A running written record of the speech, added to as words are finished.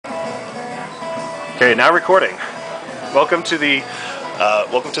Okay, now recording. Welcome to the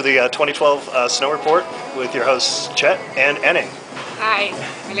 2012 Snow Report with your hosts Chet and Enning. Hi,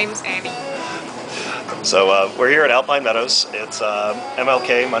 my name is Annie. So we're here at Alpine Meadows. It's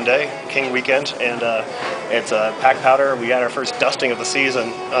MLK Monday, King Weekend, and it's pack powder. We had our first dusting of the season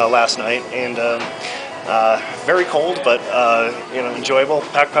last night, and very cold, but enjoyable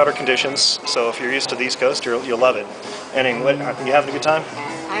pack powder conditions. So if you're used to the East Coast, you'll love it. Enning, you having a good time?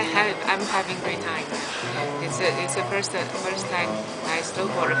 I'm having a great time. It's the first time I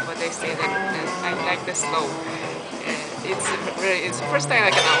snowboarded for this day that I like the snow. It's the first time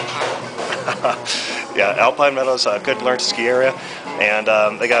I can alpine. Yeah, Alpine Meadows, good to learn to ski area, and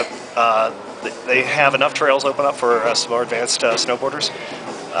they have enough trails open up for some more advanced snowboarders.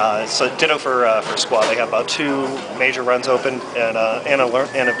 So ditto for squad. They have about 2 major runs open and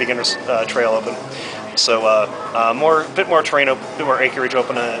a beginner's trail open. So bit more terrain, bit more acreage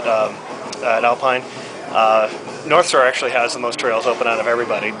open at Alpine. North Star actually has the most trails open out of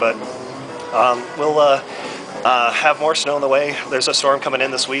everybody, but we'll have more snow in the way. There's a storm coming in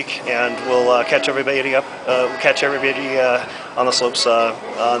this week, and we'll catch everybody up. On the slopes in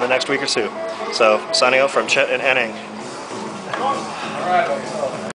the next week or two. So signing off from Chet and Enning. All right.